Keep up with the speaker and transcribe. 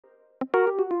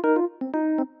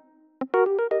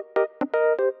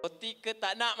Roti ke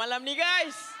tak nak malam ni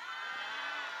guys?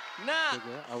 Nak.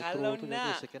 Kalau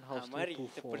nak, mari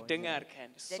kita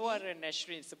perdengarkan suara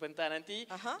Nashrin sebentar nanti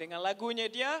dengan lagunya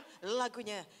dia.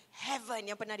 Lagunya Heaven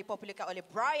yang pernah dipopularkan oleh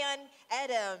Bryan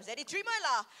Adams. Jadi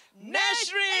terimalah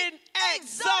Nashrin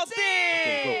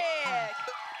Exotic!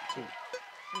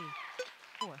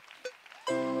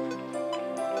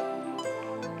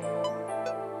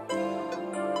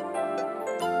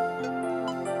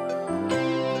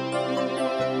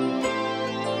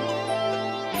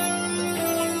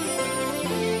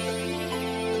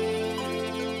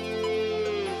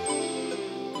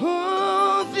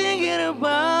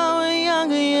 About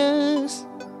younger years,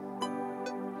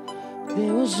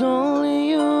 there was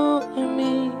only you and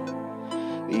me.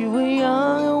 We were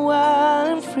young and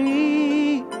wild and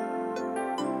free.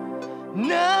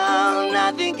 Now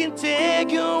nothing can take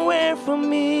you away from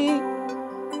me.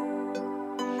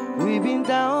 We've been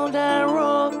down that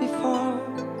road before,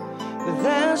 but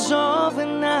that's over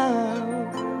now.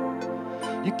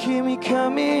 You keep me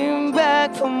coming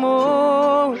back for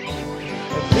more.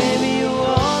 Baby, you're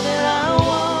all that I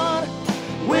want.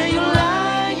 When you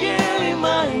lie here in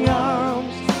my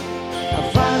arms, I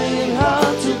find it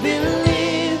hard to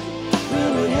believe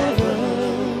we're in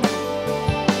heaven.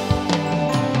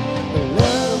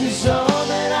 Love is all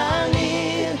that I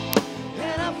need,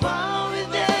 and I found it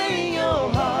there in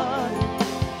your heart.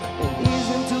 It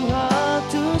isn't too hard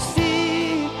to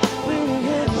see we're in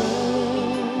heaven.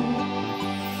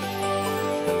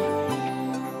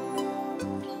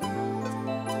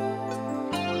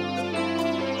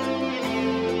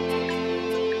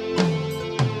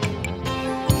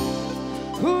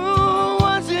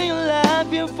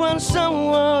 Find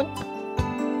someone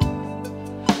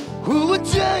who would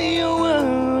turn you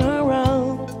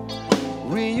around,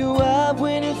 bring you up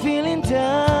when you're feeling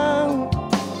down.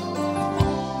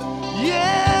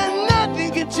 Yeah,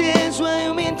 nothing can change what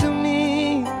you mean to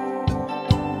me.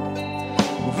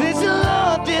 There's a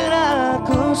lot that I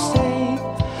could say,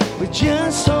 but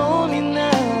just so